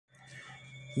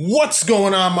What's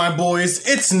going on, my boys?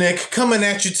 It's Nick coming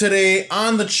at you today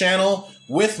on the channel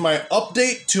with my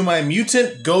update to my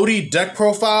Myutant Ghoti deck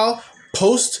profile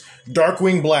post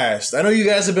Darkwing Blast. I know you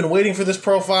guys have been waiting for this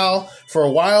profile for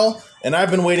a while, and I've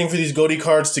been waiting for these Ghoti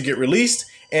cards to get released,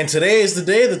 and today is the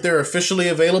day that they're officially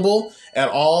available at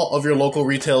all of your local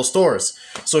retail stores.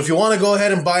 So if you want to go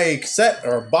ahead and buy a set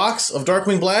or a box of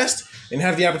Darkwing Blast and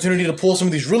have the opportunity to pull some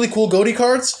of these really cool Ghoti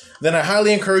cards, then I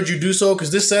highly encourage you to do so,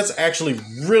 because this set's actually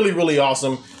really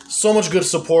awesome. So much good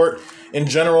support in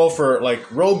general for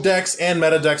like rogue decks and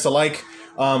meta decks alike.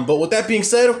 But with that being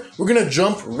said, we're going to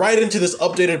jump right into this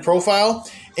updated profile.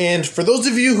 And for those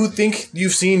of you who think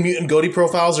you've seen Myutant Ghoti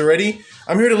profiles already,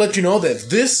 I'm here to let you know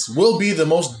that this will be the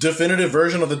most definitive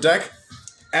version of the deck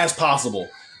as possible.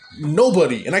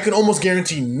 Nobody, and I can almost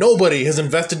guarantee nobody, has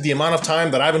invested the amount of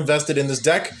time that I've invested in this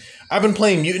deck. I've been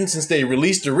playing Mutant since they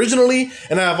released originally,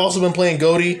 and I've also been playing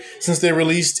Ghoti since they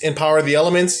released in Power of the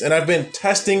Elements, and I've been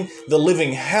testing the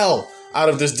living hell out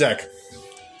of this deck.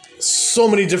 So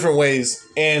many different ways,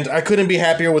 and I couldn't be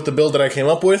happier with the build that I came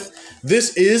up with.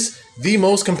 This is the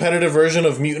most competitive version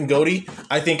of Myutant Ghoti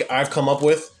I think I've come up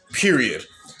with, period.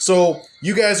 So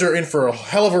you guys are in for a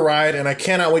hell of a ride, and I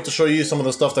cannot wait to show you some of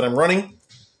the stuff that I'm running.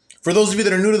 For those of you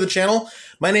that are new to the channel,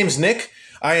 my name's Nick.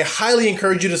 I highly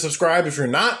encourage you to subscribe if you're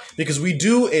not, because we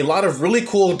do a lot of really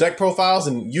cool deck profiles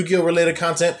and Yu-Gi-Oh! Related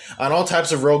content on all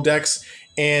types of rogue decks,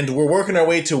 and we're working our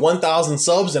way to 1,000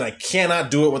 subs, and I cannot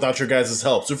do it without your guys'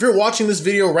 help. So if you're watching this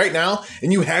video right now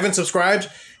and you haven't subscribed,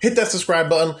 hit that subscribe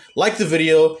button, like the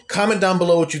video, comment down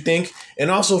below what you think, and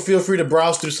also feel free to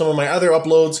browse through some of my other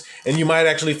uploads, and you might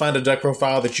actually find a deck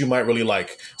profile that you might really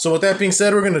like. So with that being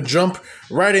said, we're going to jump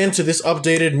right into this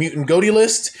updated Myutant Ghoti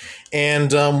list,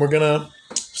 and we're going to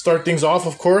start things off,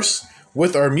 of course,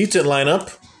 with our Mutant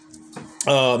lineup.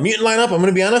 Mutant lineup, I'm going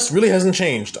to be honest, really hasn't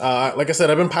changed. Like I said,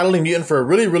 I've been piloting Mutant for a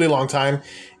really long time,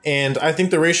 and I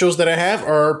think the ratios that I have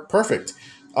are perfect.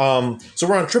 So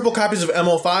we're on triple copies of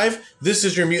MO5. This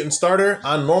is your Mutant starter.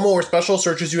 On normal or special,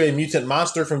 searches you a Mutant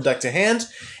monster from deck to hand,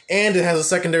 and it has a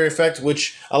secondary effect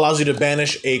which allows you to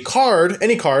banish a card,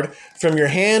 any card, from your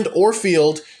hand or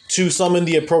field to summon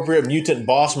the appropriate Mutant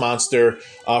boss monster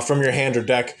from your hand or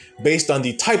deck based on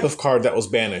the type of card that was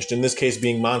banished, in this case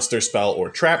being monster, spell, or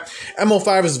trap.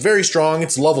 MO5 is very strong.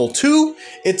 It's level 2.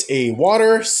 It's a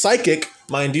water psychic,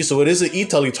 mind you, so it is an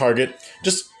E-Tully target.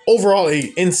 Just overall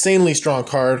a insanely strong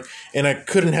card, and I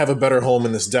couldn't have a better home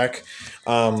in this deck.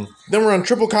 Then we're on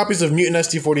triple copies of Mutant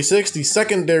ST46, the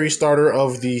secondary starter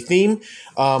of the theme.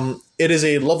 It is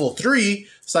a level 3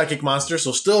 psychic monster,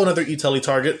 so still another E-Tully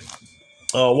target.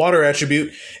 Water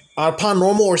attribute. Upon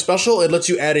normal or special, it lets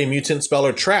you add a mutant, spell,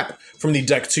 or trap from the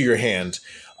deck to your hand.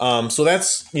 So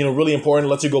that's, really important. It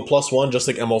lets you go +1 just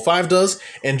like MO5 does.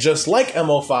 And just like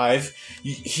MO5,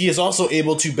 he is also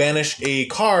able to banish a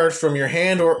card from your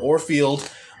hand or field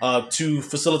to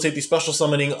facilitate the special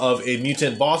summoning of a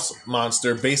mutant boss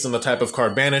monster based on the type of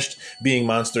card banished, being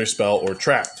monster, spell, or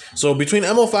trap. So between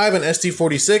MO5 and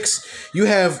ST46, you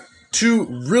have two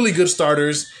really good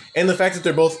starters, and the fact that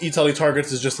they're both E-Tully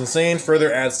targets is just insane,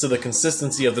 further adds to the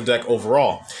consistency of the deck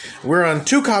overall. We're on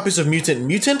 2 copies of Mutant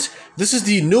Mutant. This is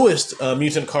the newest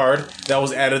Mutant card that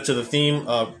was added to the theme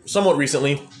somewhat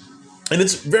recently, and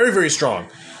it's very strong.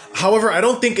 However, I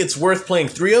don't think it's worth playing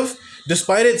 3 of,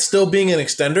 despite it still being an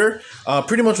extender.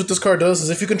 Pretty much what this card does is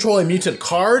if you control a Mutant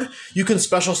card, you can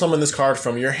special summon this card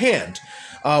from your hand.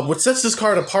 What sets this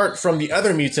card apart from the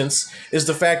other Mutants is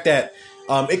the fact that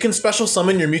it can special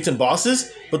summon your Mutant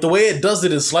bosses, but the way it does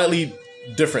it is slightly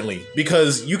differently,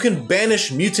 because you can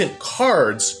banish Mutant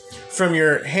cards from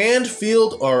your hand,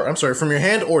 from your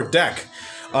hand or deck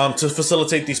to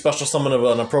facilitate the special summon of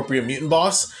an appropriate Mutant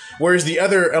boss, whereas the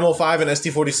other MO5 and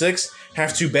ST46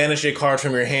 have to banish a card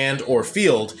from your hand or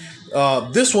field.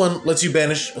 This one lets you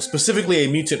banish specifically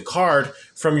a Mutant card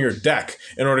from your deck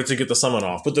in order to get the summon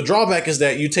off. But the drawback is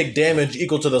that you take damage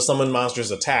equal to the summoned monster's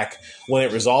attack when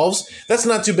it resolves. That's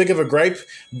not too big of a gripe,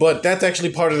 but that's actually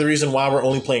part of the reason why we're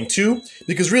only playing 2,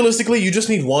 because realistically you just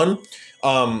need 1.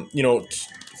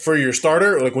 For your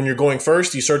starter, like when you're going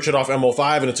first, you search it off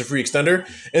MO5 and it's a free extender.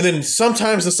 And then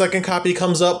sometimes the second copy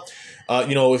comes up,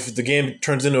 if the game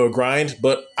turns into a grind.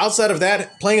 But outside of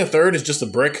that, playing a third is just a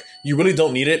brick. You really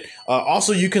don't need it.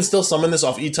 Also, you can still summon this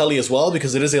off E-Tully as well,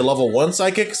 because it is a level 1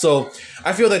 psychic. So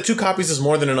I feel that 2 copies is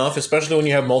more than enough, especially when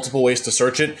you have multiple ways to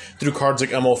search it through cards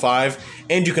like MO5.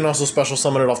 And you can also special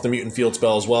summon it off the Mutant Field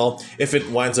spell as well if it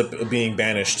winds up being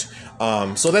banished.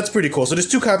 So that's pretty cool. So there's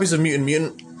 2 copies of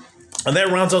Mutant. And that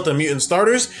rounds out the Mutant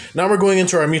starters. Now we're going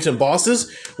into our Mutant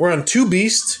bosses. We're on 2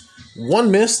 Beast, 1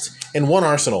 Mist, and 1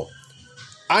 Arsenal.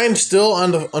 I'm still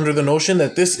under the notion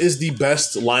that this is the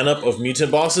best lineup of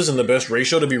mutant bosses and the best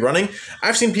ratio to be running.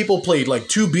 I've seen people play like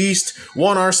 2 Beast,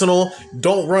 1 Arsenal,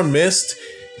 don't run Mist.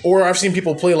 Or I've seen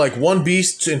people play like 1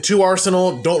 Beast and 2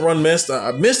 Arsenal, don't run Mist.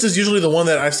 Mist is usually the one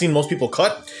that I've seen most people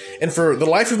cut. And for the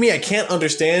life of me, I can't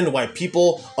understand why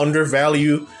people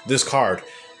undervalue this card.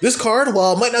 This card,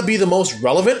 while it might not be the most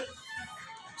relevant,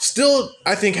 still,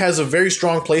 I think, has a very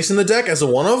strong place in the deck as a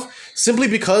one-of, simply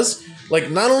because,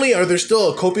 like, not only are there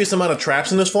still a copious amount of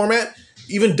traps in this format,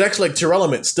 even decks like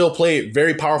Tearlament still play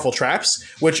very powerful traps,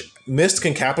 which Mist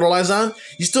can capitalize on.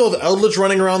 You still have Eldritch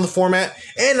running around the format,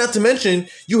 and not to mention,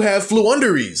 you have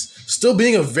Fluunderies, still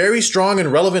being a very strong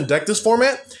and relevant deck this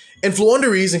format, and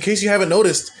Fluunderies, in case you haven't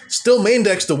noticed, still main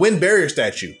decks the Wind Barrier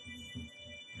statue.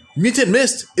 Mutant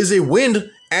Mist is a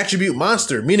Wind attribute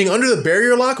monster, meaning under the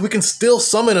barrier lock, we can still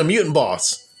summon a mutant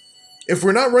boss. If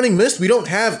we're not running Mist, we don't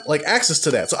have like access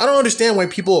to that. So I don't understand why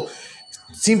people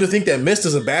seem to think that Mist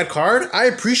is a bad card. I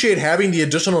appreciate having the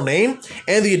additional name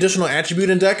and the additional attribute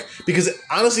in deck because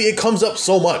honestly, it comes up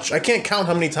so much. I can't count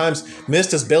how many times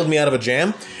Mist has bailed me out of a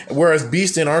jam, whereas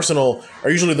Beast and Arsenal are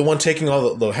usually the one taking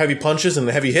all the heavy punches and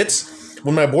the heavy hits.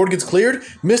 When my board gets cleared,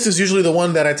 Mist is usually the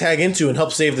one that I tag into and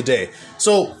help save the day.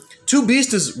 So 2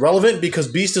 Beast is relevant because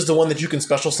Beast is the one that you can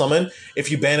special summon if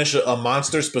you banish a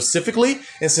monster specifically.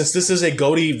 And since this is a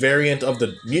Ghoti variant of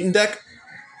the mutant deck,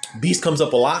 Beast comes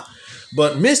up a lot.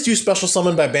 But Mist you special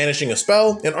summon by banishing a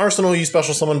spell, and Arsenal you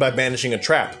special summon by banishing a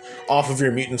trap off of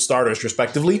your mutant starters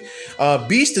respectively.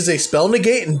 Beast is a spell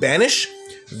negate and banish.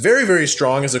 Very, very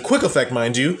strong as a quick effect,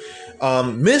 mind you.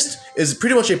 Mist is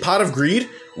pretty much a pot of greed.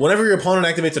 Whenever your opponent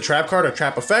activates a trap card or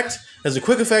trap effect, as a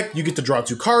quick effect, you get to draw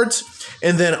 2 cards.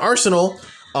 And then Arsenal,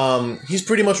 he's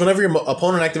pretty much whenever your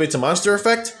opponent activates a monster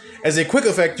effect, as a quick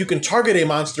effect, you can target a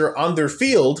monster on their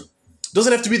field.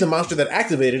 Doesn't have to be the monster that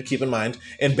activated, keep in mind,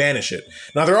 and banish it.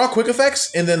 Now, they're all quick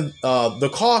effects, and then the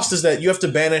cost is that you have to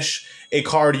banish a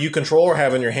card you control or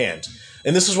have in your hand.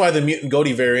 And this is why the Myutant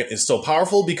Ghoti variant is so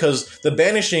powerful, because the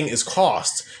banishing is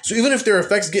cost. So even if their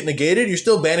effects get negated, you're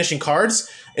still banishing cards,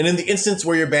 and in the instance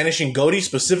where you're banishing Ghoti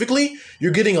specifically,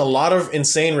 you're getting a lot of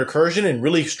insane recursion and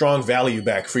really strong value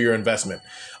back for your investment,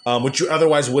 which you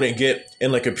otherwise wouldn't get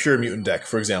in like a pure mutant deck,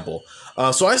 for example.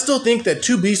 So I still think that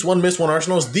 2 Beasts, 1 Mist, 1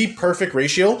 Arsenal is the perfect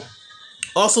ratio.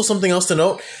 Also, something else to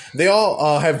note, they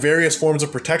all have various forms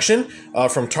of protection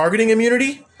from targeting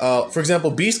immunity. For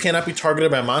example, Beast cannot be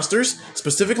targeted by monsters,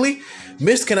 specifically.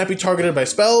 Mist cannot be targeted by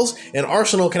spells, and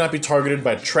Arsenal cannot be targeted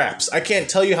by traps. I can't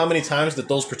tell you how many times that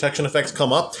those protection effects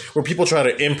come up, where people try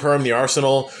to imperm the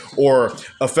Arsenal, or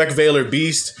Effect Veiler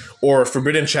Beast, or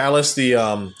Forbidden Chalice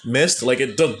the Mist. Like,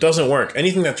 it doesn't work.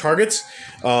 Anything that targets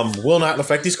will not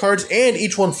affect these cards, and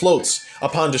each one floats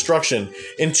upon destruction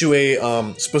into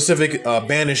a specific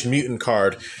banished mutant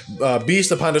card.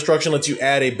 Beast upon destruction lets you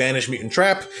add a banished mutant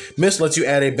trap, Mist lets you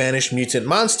add a banished mutant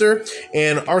monster,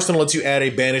 and Arsenal lets you add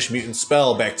a banished mutant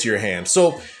spell back to your hand.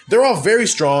 So they're all very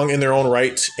strong in their own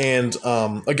right, and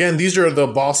again, these are the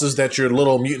bosses that your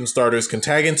little mutant starters can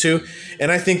tag into,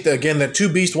 and I think that, again, that 2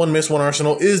 Beast, 1 Mist, 1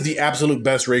 Arsenal is the absolute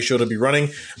best ratio to be running.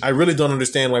 I really don't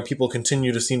understand why people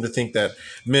continue to seem to think that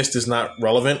Mist is not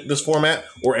relevant this format,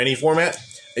 or any format.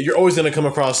 You're always going to come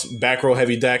across back row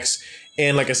heavy decks,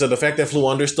 and like I said, the fact that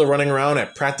Fluunder is still running around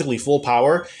at practically full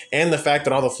power, and the fact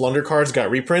that all the Flunder cards got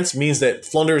reprints means that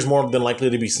Flunder is more than likely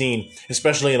to be seen,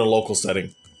 especially in a local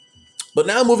setting. But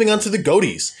now moving on to the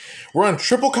Ghotis. We're on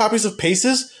triple copies of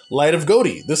Paces, Light of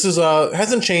Ghoti. This is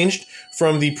hasn't changed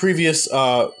from the previous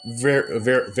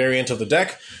variant of the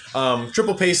deck.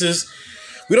 Triple Paces.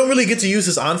 We don't really get to use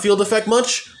this on-field effect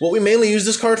much. What we mainly use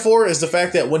this card for is the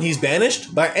fact that when he's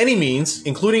banished, by any means,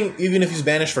 including even if he's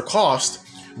banished for cost,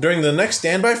 during the next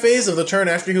standby phase of the turn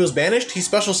after he was banished, he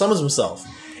special summons himself.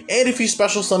 And if he's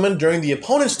special summoned during the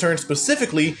opponent's turn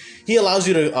specifically, he allows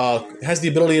you to, has the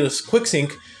ability to quick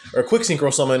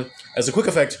synchro summon as a quick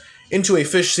effect into a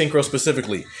fish synchro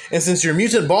specifically. And since your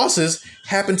mutant bosses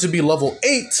happen to be level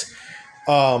 8,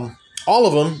 all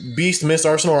of them, Beast, Mist,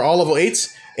 Arsenal, are all level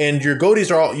 8s, and your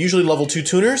Ghotis are all usually level 2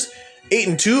 tuners. 8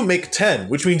 and 2 make 10,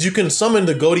 which means you can summon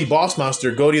the Ghoti boss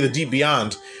monster, Ghoti the Deep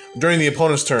Beyond, during the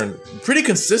opponent's turn pretty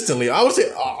consistently. I would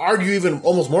say, argue even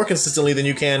almost more consistently than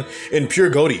you can in pure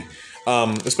Ghoti.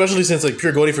 Especially since like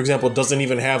pure Ghoti, for example, doesn't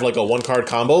even have like a 1-card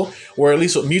combo, where at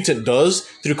least what Mutant does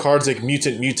through cards like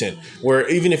Mutant, where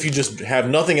even if you just have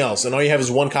nothing else and all you have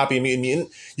is 1 copy of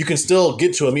Mutant, you can still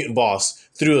get to a mutant boss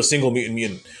through a single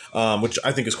Mutant, which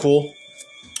I think is cool.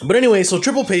 But anyway, so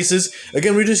triple Paces,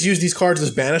 again, we just use these cards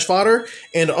as banish fodder,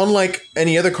 and unlike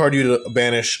any other card you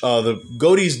banish, the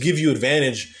Ghotis give you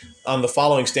advantage on the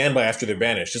following standby after they're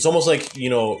banished. It's almost like,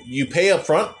 you know, you pay up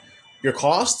front your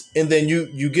cost, and then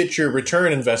you get your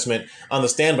return investment on the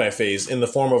standby phase in the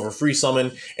form of a free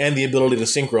summon and the ability to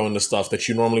synchro into stuff that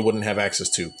you normally wouldn't have access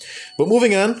to. But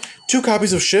moving on, 2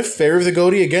 copies of Shift, Fairy of the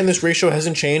Ghoti. Again, this ratio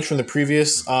hasn't changed from the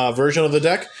previous version of the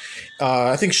deck.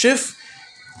 I think Shift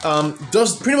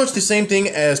does pretty much the same thing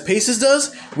as Paces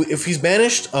does. If he's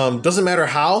banished, doesn't matter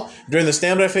how, during the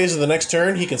standby phase of the next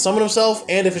turn, he can summon himself,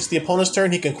 and if it's the opponent's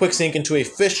turn, he can quick sync into a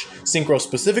fish synchro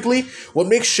specifically. What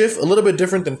makes Shift a little bit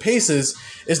different than Paces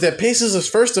is that Paces'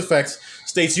 first effect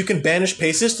states you can banish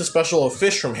Paces to special a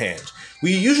fish from hand.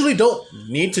 We usually don't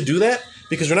need to do that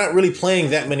because we're not really playing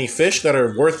that many fish that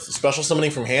are worth special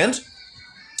summoning from hand.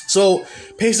 So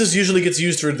Paces usually gets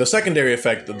used for the secondary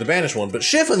effect, the banish one. But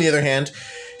Shift, on the other hand,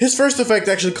 his first effect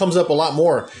actually comes up a lot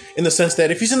more in the sense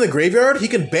that if he's in the graveyard, he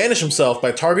can banish himself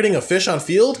by targeting a fish on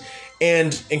field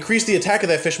and increase the attack of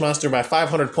that fish monster by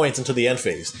 500 points into the end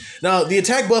phase. Now, the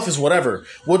attack buff is whatever.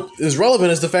 What is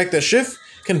relevant is the fact that Shift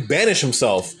can banish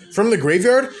himself from the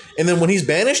graveyard, and then when he's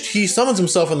banished, he summons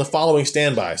himself in the following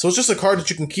standby. So it's just a card that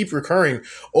you can keep recurring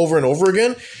over and over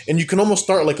again, and you can almost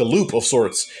start like a loop of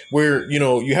sorts, where, you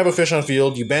know, you have a fish on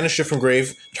field, you banish Shift from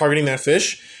grave, targeting that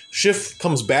fish, Shift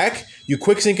comes back, you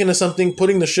quick sync into something,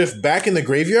 putting the Shift back in the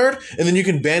graveyard, and then you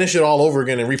can banish it all over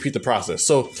again and repeat the process.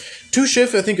 So 2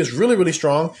 Shift, I think, is really, really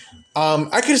strong.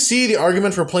 I could see the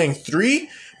argument for playing 3,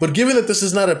 but given that this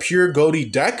is not a pure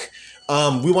Ghoti deck,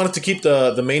 we wanted to keep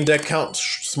the main deck count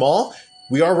small.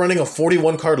 We are running a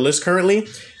 41 card list currently,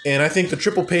 and I think the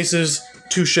triple Paces,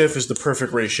 2 Shift is the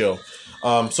perfect ratio.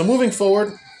 So moving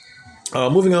forward,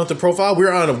 moving on with the profile,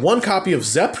 we're on 1 copy of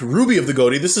Zep, Ruby of the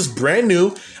Ghoti. This is brand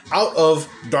new, out of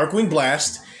Darkwing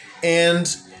Blast,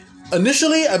 and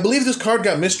initially, I believe this card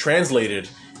got mistranslated,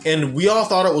 and we all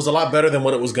thought it was a lot better than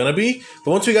what it was going to be,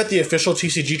 but once we got the official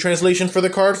TCG translation for the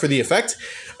card, for the effect,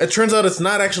 it turns out it's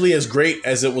not actually as great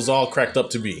as it was all cracked up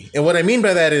to be. And what I mean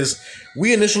by that is,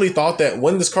 we initially thought that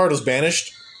when this card was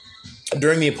banished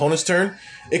during the opponent's turn,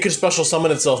 it could special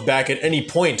summon itself back at any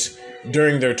point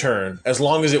during their turn, as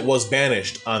long as it was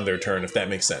banished on their turn, if that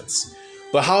makes sense.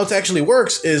 But how it actually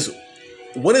works is,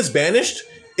 when it's banished,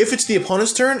 if it's the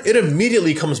opponent's turn, it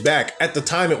immediately comes back at the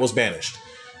time it was banished.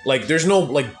 Like, there's no,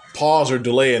 like, pause or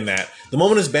delay in that. The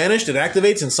moment it's banished, it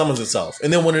activates and summons itself.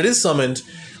 And then when it is summoned,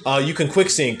 you can quick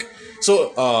sync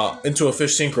into a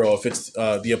fish synchro if it's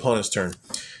the opponent's turn.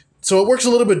 So it works a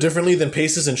little bit differently than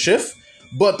Paces and Shift,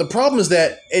 but the problem is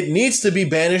that it needs to be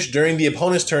banished during the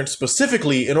opponent's turn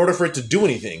specifically in order for it to do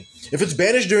anything. If it's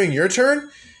banished during your turn,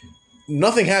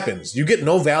 nothing happens. You get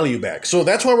no value back. So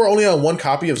that's why we're only on 1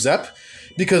 copy of Zep,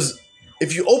 because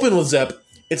if you open with Zep,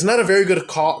 it's not a very good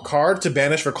card to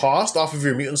banish for cost off of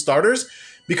your mutant starters,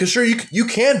 because sure, you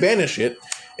can banish it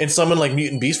and summon like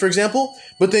Mutant Beast, for example,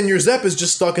 but then your Zep is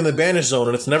just stuck in the banish zone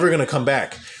and it's never going to come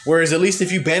back. Whereas at least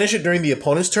if you banish it during the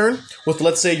opponent's turn with,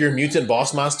 let's say, your mutant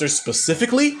boss monsters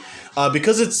specifically,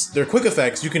 because they're quick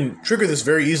effects, you can trigger this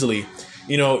very easily.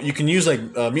 You know, you can use like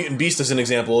Mutant Beast as an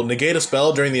example, negate a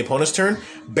spell during the opponent's turn,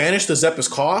 banish the Zep as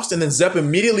cost, and then Zep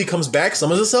immediately comes back,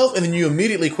 summons itself, and then you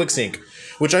immediately quick sync,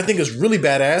 which I think is really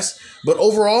badass. But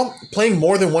overall, playing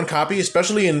more than 1 copy,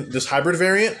 especially in this hybrid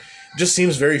variant, just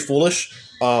seems very foolish.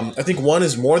 I think 1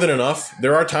 is more than enough.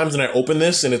 There are times when I open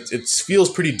this and it feels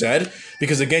pretty dead,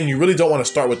 because again, you really don't want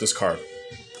to start with this card.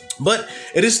 But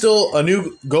it is still a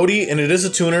new Ghoti, and it is a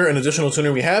tuner, an additional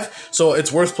tuner we have, so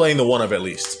it's worth playing the 1 of at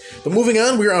least. But moving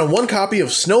on, we are on 1 copy of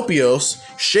Snopios,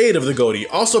 Shade of the Ghoti,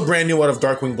 also brand new out of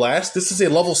Darkwing Blast. This is a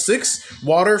level 6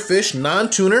 water fish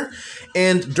non-tuner,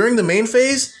 and during the main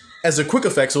phase, as a quick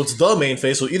effect, so it's the main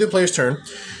phase, so either player's turn,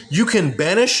 you can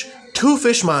banish 2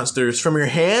 fish monsters from your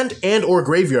hand and or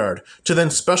graveyard to then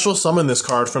special summon this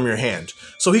card from your hand.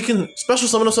 So he can special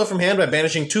summon himself from hand by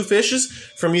banishing 2 fishes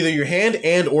from either your hand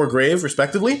and or grave,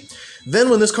 respectively. Then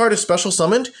when this card is special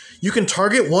summoned, you can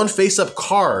target 1 face-up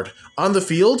card on the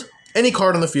field, any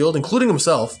card on the field, including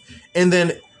himself, and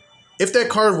then if that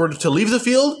card were to leave the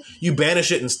field, you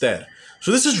banish it instead.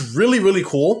 So this is really, really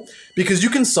cool, because you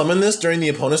can summon this during the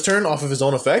opponent's turn off of his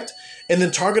own effect, and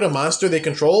then target a monster they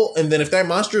control, and then if that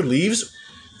monster leaves,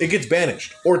 it gets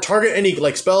banished. Or target any,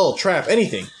 like, spell, trap,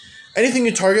 anything. Anything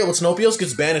you target with Snopios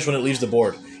gets banished when it leaves the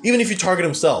board, even if you target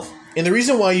himself. And the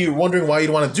reason why you're wondering why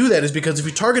you'd want to do that is because if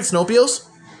you target Snopios,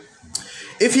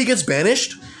 if he gets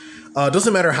banished,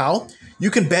 doesn't matter how,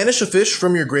 you can banish a fish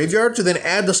from your graveyard to then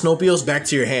add the Snopios back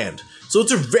to your hand. So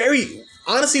it's a very...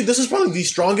 Honestly, this is probably the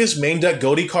strongest main deck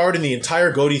Ghoti card in the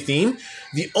entire Ghoti theme.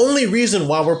 The only reason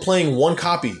why we're playing 1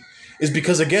 copy is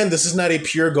because, again, this is not a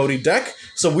pure Ghoti deck,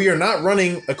 so we are not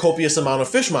running a copious amount of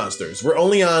fish monsters. We're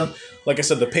only on, like I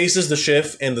said, the Paces, the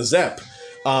Shift, and the Zep.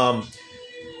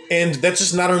 And that's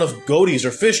just not enough Ghoties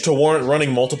or fish to warrant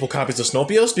running multiple copies of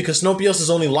Snopios, because Snopios is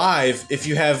only live if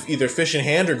you have either fish in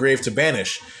hand or grave to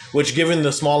banish, which, given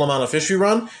the small amount of fish we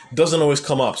run, doesn't always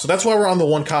come up. So that's why we're on the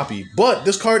 1 copy. But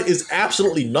this card is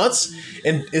absolutely nuts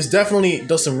and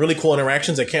does some really cool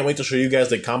interactions. I can't wait to show you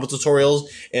guys like combo tutorials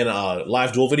and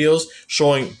live duel videos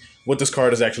showing what this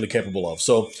card is actually capable of.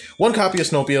 So 1 copy of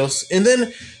Snopios, and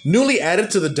then newly added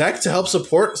to the deck to help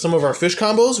support some of our fish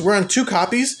combos, we're on 2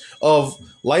 copies of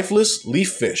Lifeless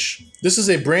Leaf Fish. This is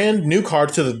a brand new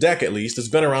card to the deck, at least. It's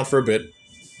been around for a bit.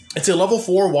 It's a level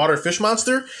 4 water fish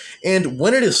monster, and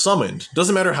when it is summoned,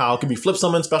 doesn't matter how, it can be flip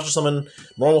summoned, special summoned,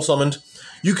 normal summoned,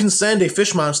 you can send a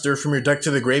fish monster from your deck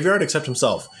to the graveyard except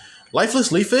himself.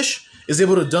 Lifeless Leaf Fish is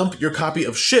able to dump your copy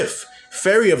of Shift,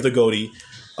 Fairy of the Ghoti,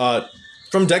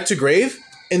 from deck to grave,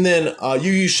 and then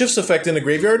you use Shift's effect in the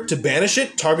graveyard to banish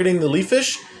it, targeting the Leaf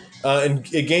Fish,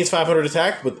 and it gains 500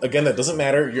 attack, but again, that doesn't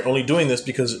matter. You're only doing this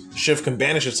because Shift can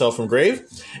banish itself from grave.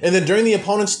 And then during the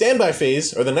opponent's standby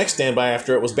phase, or the next standby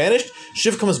after it was banished,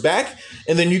 Shift comes back,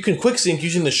 and then you can quick sync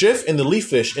using the Shift and the Leaf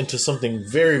Fish into something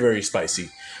very, very spicy,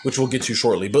 which we'll get to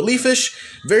shortly. But Leaf Fish,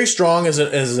 very strong as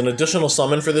an additional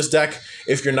summon for this deck.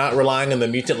 If you're not relying on the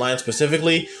mutant line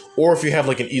specifically, or if you have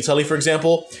like an E-Telly, for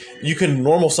example, you can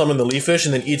normal summon the Leaf Fish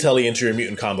and then E-Telly into your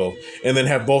mutant combo, and then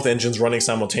have both engines running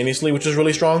simultaneously, which is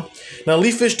really strong. Now,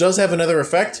 Leaf Fish does have another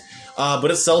effect, but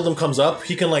it seldom comes up.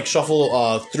 He can like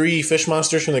shuffle 3 fish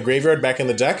monsters from the graveyard back in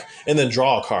the deck and then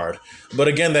draw a card. But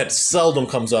again, that seldom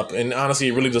comes up, and honestly,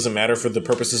 it really doesn't matter for the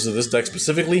purposes of this deck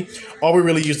specifically. All we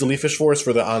really use the Leaf Fish for is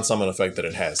for the on-summon effect that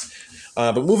it has.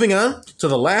 But moving on to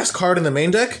the last card in the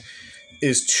main deck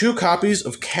is 2 copies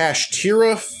of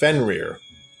Kashtira Fenrir.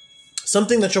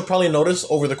 Something that you'll probably notice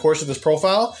over the course of this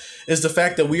profile is the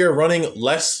fact that we are running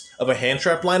less of a hand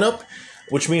trap lineup,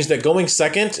 which means that going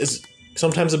second is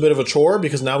sometimes a bit of a chore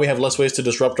because now we have less ways to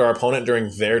disrupt our opponent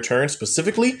during their turn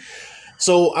specifically.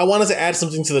 So I wanted to add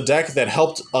something to the deck that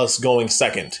helped us going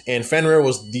second, and Fenrir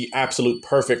was the absolute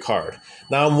perfect card.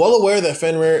 Now, I'm well aware that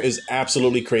Fenrir is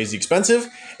absolutely crazy expensive,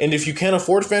 and if you can't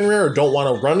afford Fenrir or don't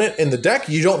want to run it in the deck,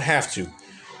 you don't have to.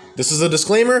 This is a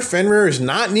disclaimer, Fenrir is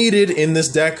not needed in this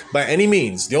deck by any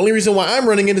means. The only reason why I'm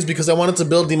running it is because I wanted to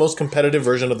build the most competitive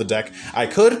version of the deck I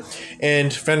could,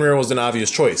 and Fenrir was an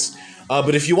obvious choice.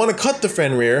 But if you want to cut the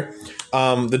Fenrir,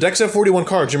 the deck's have 41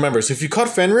 cards, remember. So if you cut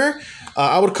Fenrir,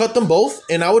 I would cut them both,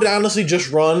 and I would honestly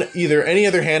just run either any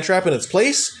other hand trap in its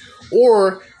place,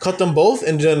 or cut them both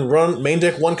and then run main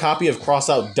deck 1 copy of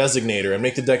Crossout Designator and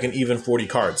make the deck an even 40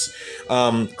 cards.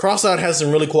 Crossout has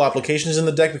some really cool applications in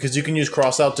the deck because you can use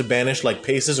Crossout to banish like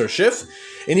Paces or Shift,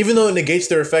 and even though it negates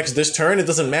their effects this turn, it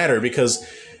doesn't matter because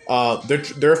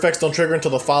their effects don't trigger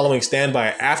until the following standby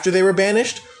after they were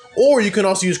banished. Or you can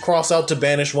also use Crossout to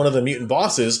banish one of the mutant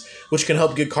bosses, which can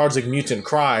help get cards like Mutant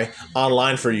Cry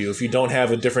online for you if you don't have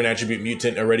a different attribute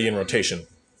mutant already in rotation.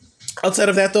 Outside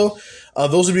of that, though,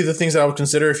 those would be the things that I would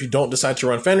consider if you don't decide to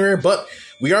run Fenrir, but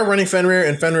we are running Fenrir,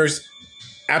 and Fenrir's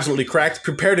absolutely cracked.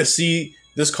 Prepare to see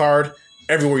this card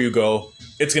everywhere you go.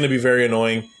 It's going to be very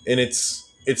annoying, and it's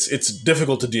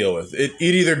difficult to deal with. It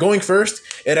either going first,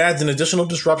 it adds an additional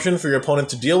disruption for your opponent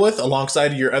to deal with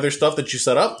alongside your other stuff that you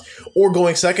set up, or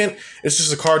going second, it's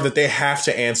just a card that they have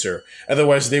to answer.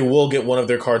 Otherwise, they will get one of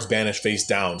their cards banished face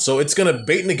down. So it's going to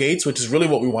bait negates, which is really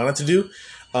what we want it to do.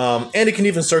 And it can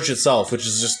even search itself, which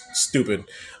is just stupid.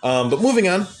 But moving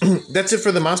on, that's it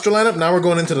for the monster lineup. Now we're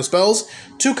going into the spells.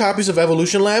 2 copies of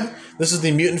Evolution Lab. This is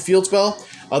the Mutant Field spell.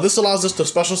 This allows us to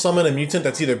special summon a mutant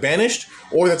that's either banished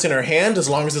or that's in our hand, as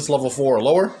long as it's level 4 or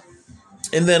lower.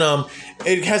 And then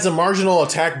it has a marginal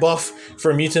attack buff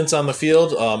for mutants on the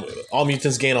field. All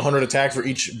mutants gain 100 attack for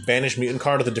each banished mutant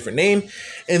card with a different name.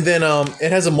 And then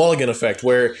it has a mulligan effect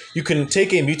where you can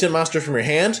take a mutant monster from your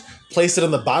hand, place it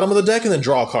on the bottom of the deck, and then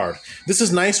draw a card. This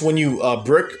is nice when you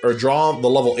brick or draw the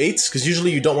level 8s, because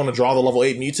usually you don't want to draw the level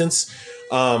 8 mutants.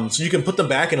 So you can put them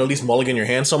back and at least mulligan your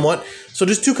hand somewhat. So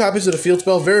just 2 copies of the field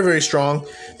spell, very, very strong.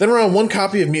 Then we're on 1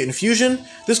 copy of Mutant Fusion.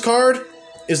 This card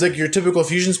is like your typical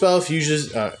fusion spell, fusion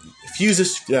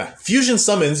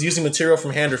summons using material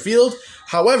from hand or field.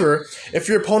 However, if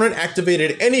your opponent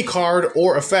activated any card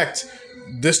or effect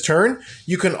this turn,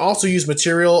 you can also use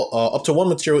material, up to 1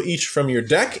 material each from your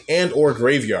deck and or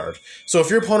graveyard. So if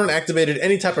your opponent activated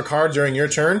any type of card during your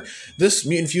turn, this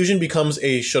Mutant Fusion becomes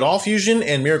a Shadal Fusion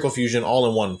and Miracle Fusion all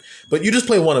in one. But you just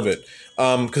play 1 of it,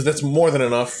 because that's more than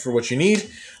enough for what you need.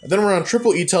 Then we're on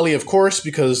triple E-Telly, of course,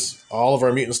 because all of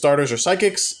our mutant starters are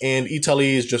psychics, and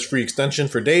E-Telly is just free extension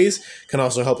for days, can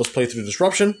also help us play through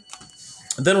disruption.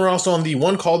 Then we're also on the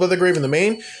 1 Called by the Grave in the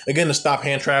main, again to stop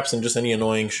hand traps and just any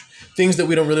annoying things that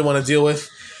we don't really want to deal with.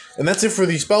 And that's it for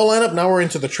the spell lineup. Now we're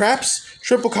into the traps.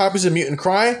 Triple copies of Mutant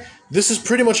Cry. This is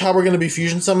pretty much how we're going to be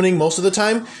fusion summoning most of the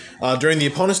time during the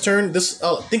opponent's turn.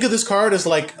 Think of this card as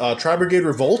like Tri-Brigade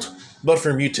Revolt, but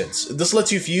for mutants. This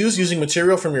lets you fuse using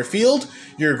material from your field,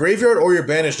 your graveyard, or your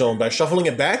banished zone by shuffling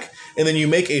it back, and then you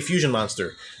make a fusion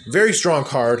monster. Very strong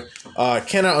card.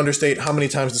 Cannot understate how many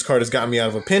times this card has gotten me out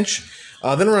of a pinch.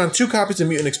 Then around 2 copies of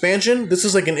Mutant Expansion. This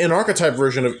is like an in-archetype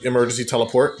version of Emergency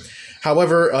Teleport.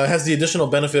 However, it has the additional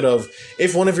benefit of,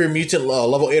 if one of your mutant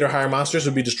level 8 or higher monsters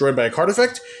would be destroyed by a card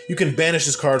effect, you can banish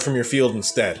this card from your field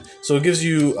instead. So it gives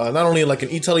you not only like an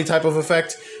E-Telly type of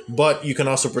effect, but you can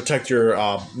also protect your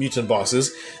mutant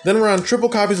bosses. Then around triple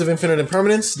copies of Infinite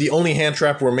Impermanence, the only hand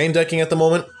trap we're main decking at the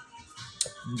moment.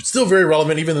 Still very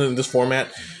relevant even in this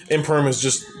format. Imperm is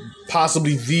just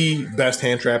possibly the best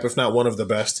hand trap, if not one of the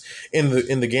best in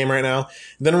the game right now.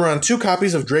 Then around 2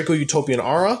 copies of Draco Utopian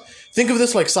Aura. Think of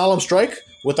this like Solemn Strike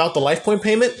without the life point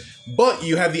payment, but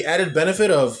you have the added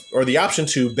benefit of, or the option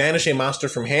to banish a monster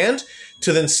from hand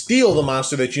to then steal the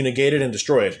monster that you negated and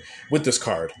destroyed with this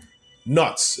card.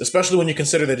 Nuts, especially when you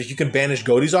consider that you can banish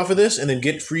Ghotis off of this and then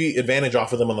get free advantage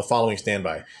off of them on the following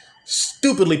standby.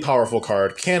 Stupidly powerful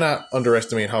card. Cannot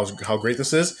underestimate how great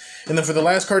this is. And then for the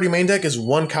last card you main deck is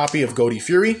 1 copy of Ghoti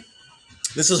Fury.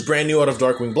 This is brand new out of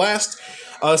Darkwing Blast.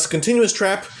 It's a continuous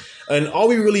trap, and all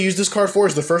we really use this card for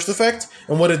is the first effect.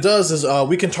 And what it does is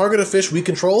we can target a fish we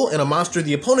control and a monster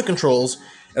the opponent controls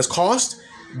as cost,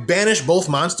 banish both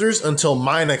monsters until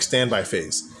my next standby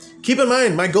phase. Keep in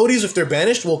mind, my Ghotis, if they're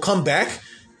banished, will come back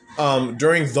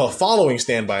during the following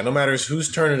standby, no matter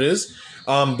whose turn it is.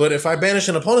 But if I banish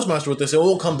an opponent's monster with this, it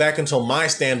won't come back until my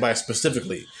standby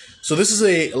specifically. So this is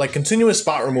a continuous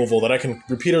spot removal that I can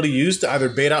repeatedly use to either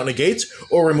bait out negates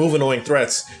or remove annoying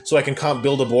threats, so I can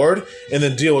build a board and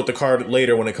then deal with the card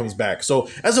later when it comes back. So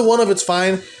as a one-of, it's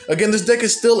fine. Again, this deck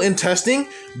is still in testing,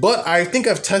 but I think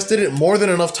I've tested it more than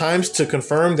enough times to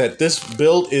confirm that this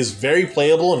build is very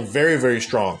playable and very, very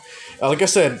strong. Like I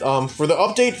said, for the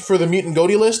update for the Mutant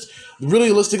Ghoti list,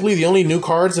 realistically, the only new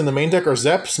cards in the main deck are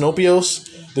Zep, Snopios,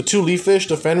 the 2 Leaf Fish,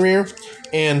 the Fenrir,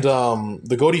 and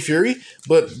the Ghoti Fury.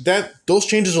 But those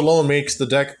changes alone makes the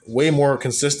deck way more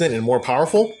consistent and more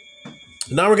powerful.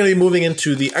 Now we're going to be moving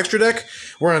into the extra deck.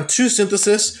 We're on 2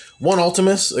 Synthesis, 1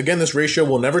 Ultimus. Again, this ratio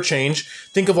will never change.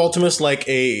 Think of Ultimus like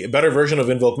a better version of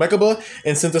Invoke Mechaba,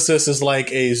 and Synthesis is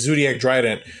like a Zodiac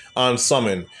Trident on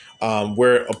Summon.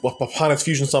 Where upon its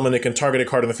fusion summon, it can target a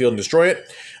card in the field and destroy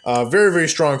it. Very, very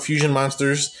strong fusion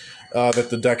monsters that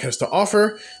the deck has to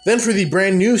offer. Then for the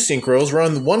brand new Synchros, we're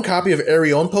on 1 copy of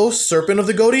Arion Post, Serpent of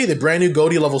the Ghoti, the brand new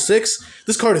Ghoti level 6.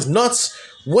 This card is nuts.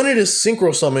 When it is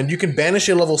Synchro summoned, you can banish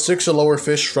a level 6 or lower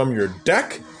fish from your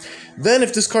deck. Then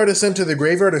if this card is sent to the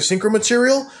graveyard or Synchro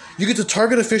material, you get to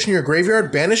target a fish in your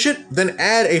graveyard, banish it, then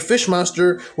add a fish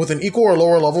monster with an equal or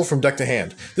lower level from deck to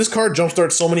hand. This card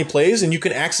jumpstarts so many plays, and you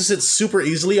can access it super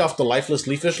easily off the Lifeless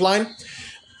Leaf Fish line.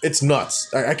 It's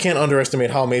nuts. I can't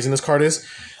underestimate how amazing this card is.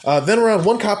 Then around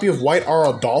 1 copy of White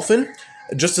Aura Dolphin,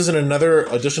 just as another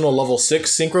additional level 6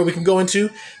 Synchro we can go into,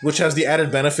 which has the added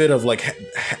benefit of like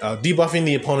debuffing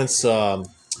the opponent's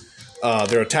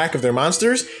their attack of their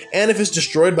monsters, and if it's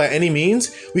destroyed by any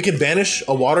means, we can banish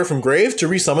a water from grave to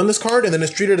resummon this card, and then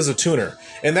it's treated as a tuner.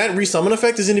 And that resummon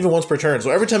effect isn't even once per turn, so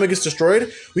every time it gets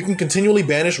destroyed, we can continually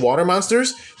banish water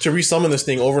monsters to resummon this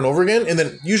thing over and over again, and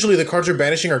then usually the cards we're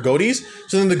banishing are Ghotis,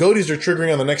 so then the Ghotis are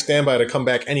triggering on the next standby to come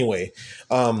back anyway.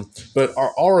 But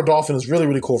our Aura Dolphin is really,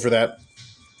 really cool for that.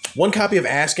 1 copy of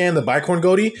Ascan, the Bicorn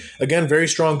Ghoti. Again, very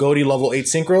strong Ghoti, level 8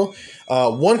 Synchro.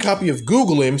 1 copy of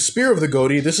Google Him, Spear of the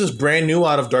Ghoti. This is brand new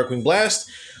out of Darkwing Blast.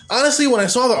 Honestly, when I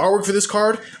saw the artwork for this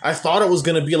card, I thought it was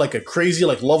going to be like a crazy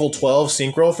like level 12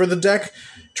 Synchro for the deck.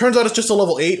 Turns out it's just a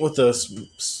level 8 with a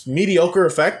mediocre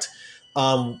effect.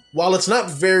 While it's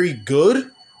not very good,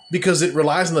 because it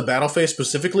relies on the battle phase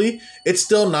specifically, it's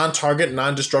still non-target,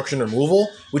 non-destruction removal,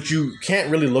 which you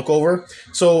can't really look over.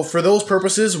 So for those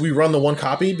purposes, we run the 1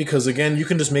 copy, because again, you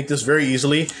can just make this very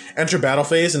easily, enter battle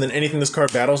phase, and then anything this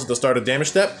card battles at the start of damage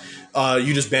step,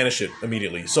 you just banish it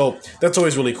immediately. So that's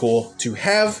always really cool to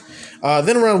have.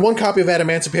 Then around 1 copy of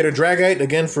Adamancipator Dragite,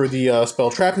 again for the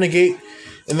spell Trap Negate,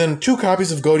 and then 2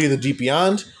 copies of Ghoti the Deep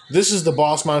Beyond. This is the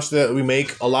boss monster that we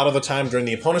make a lot of the time during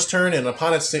the opponent's turn, and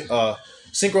upon its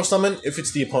Synchro Summon, if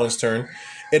it's the opponent's turn,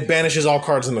 it banishes all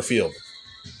cards in the field.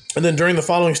 And then during the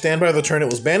following standby of the turn it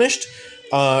was banished,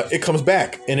 it comes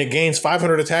back, and it gains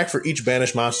 500 attack for each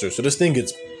banished monster. So this thing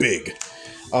gets big.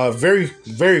 Very,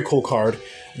 very cool card.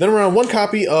 Then around 1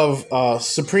 copy of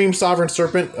Supreme Sovereign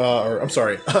Serpent,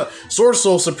 Sword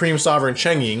Soul Supreme Sovereign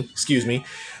Cheng Ying, excuse me.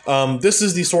 This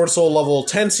is the Sword Soul level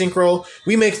 10 Synchro.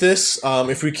 We make this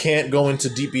if we can't go into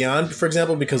Deep Beyond, for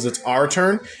example, because it's our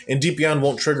turn, and Deep Beyond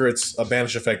won't trigger its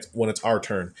banish effect when it's our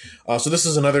turn. So this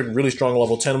is another really strong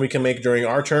level 10 we can make during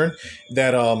our turn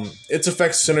that its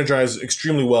effects synergize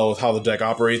extremely well with how the deck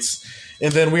operates.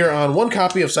 And then we are on 1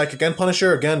 copy of Psychic End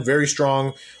Punisher, again, very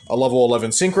strong, a level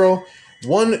 11 Synchro.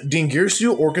 1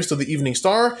 Dingirsu, Orchestra of the Evening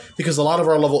Star, because a lot of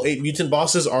our level 8 mutant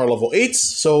bosses are level 8s,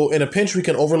 so in a pinch we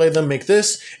can overlay them, make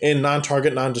this, in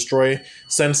non-target, non-destroy,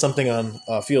 send something on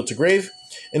field to grave.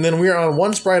 And then we are on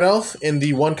 1 Sprite Elf in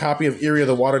the 1 copy of Eerie of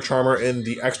the Water Charmer in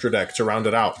the extra deck to round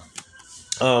it out.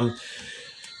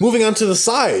 Moving on to the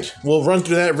side, we'll run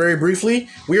through that very briefly.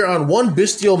 We are on 1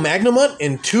 Bestial Magnamut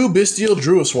and 2 Bestial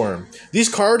Druisworm. These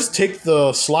cards take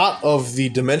the slot of the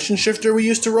Dimension Shifter we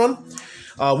used to run.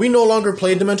 We no longer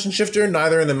play Dimension Shifter,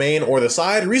 neither in the main or the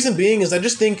side. Reason being is I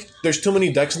just think there's too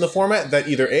many decks in the format that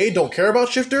either A, don't care about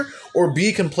Shifter, or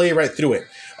B, can play right through it.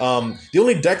 The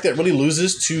only deck that really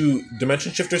loses to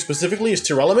Dimension Shifter specifically is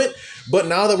Tearlament, but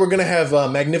now that we're going to have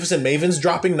Magnificent Mavens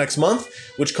dropping next month,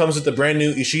 which comes with the brand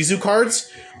new Ishizu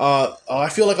cards, I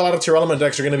feel like a lot of Tearlament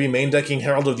decks are going to be main decking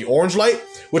Herald of the Orange Light,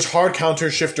 which hard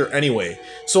counters Shifter anyway.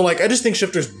 So like I just think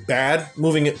Shifter's bad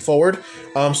moving it forward.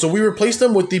 So we replaced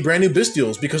them with the brand new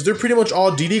Bestials because they're pretty much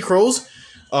all DD Crows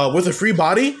with a free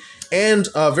body and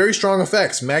very strong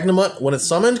effects. Magnamut, when it's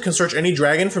summoned, can search any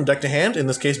dragon from deck to hand, in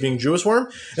this case being Druisworm.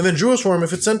 And then Druisworm,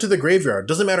 if it's sent to the graveyard,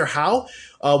 doesn't matter how,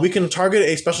 we can target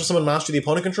a special summon monster the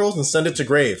opponent controls and send it to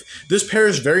grave. This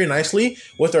pairs very nicely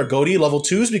with our Ghoti level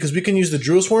 2s because we can use the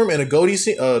Druisworm and a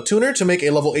Ghoti tuner to make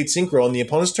a level 8 Synchro on the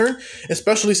opponent's turn,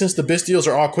 especially since the Bestials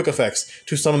are all quick effects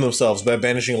to summon themselves by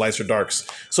banishing lights or darks.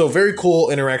 So very cool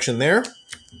interaction there.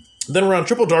 Then we're on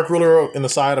triple Dark Ruler in the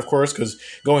side, of course, because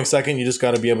going second, you just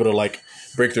got to be able to, like,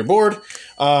 break their board.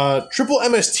 Triple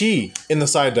MST in the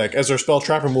side deck as our spell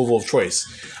trap removal of choice.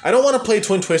 I don't want to play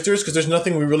Twin Twisters because there's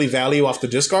nothing we really value off the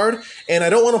discard, and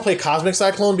I don't want to play Cosmic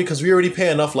Cyclone because we already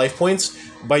pay enough life points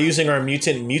by using our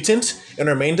Mutant in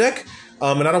our main deck.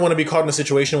 And I don't want to be caught in a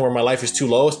situation where my life is too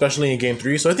low, especially in Game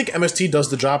 3. So I think MST does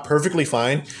the job perfectly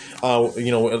fine. You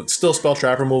know, it's still spell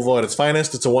trap removal at its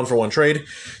finest. It's a 1-for-1 trade.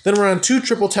 Then we're on 2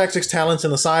 triple Tactics Talents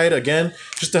in the side, again,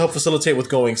 just to help facilitate with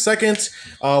going second.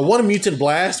 1 Mutant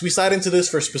Blast. We side into this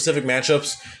for specific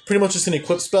matchups. Pretty much just an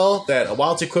equip spell that,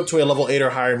 while it's equipped to a level 8 or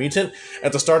higher mutant,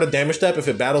 at the start of damage step, if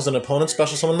it battles an opponent's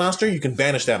special summon monster, you can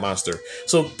banish that monster.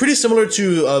 So pretty similar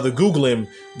to the Googlim,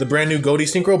 the brand new Ghoti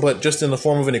Synchro, but just in the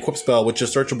form of an equip spell, which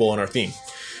is searchable in our theme.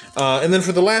 And then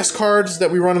for the last cards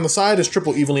that we run on the side is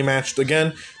triple Evenly Matched,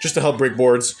 again, just to help break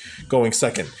boards going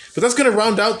second. But that's going to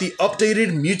round out the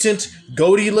updated Myutant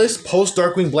Ghoti list post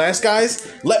Darkwing Blast, guys.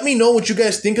 Let me know what you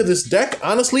guys think of this deck.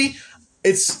 Honestly,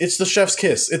 it's the chef's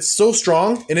kiss. It's so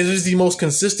strong, and it is the most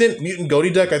consistent Myutant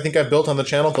Ghoti deck I think I've built on the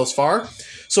channel thus far.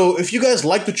 So if you guys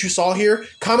liked what you saw here,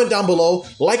 comment down below,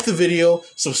 like the video,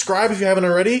 subscribe if you haven't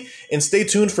already, and stay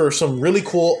tuned for some really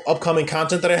cool upcoming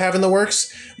content that I have in the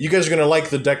works. You guys are going to like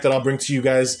the deck that I'll bring to you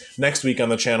guys next week on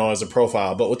the channel as a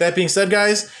profile. But with that being said,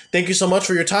 guys, thank you so much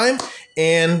for your time.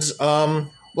 And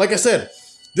like I said,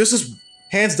 this is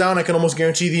hands down, I can almost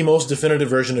guarantee the most definitive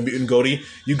version of Myutant Ghoti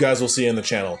you guys will see in the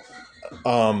channel.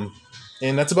 And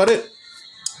that's about it.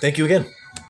 Thank you again.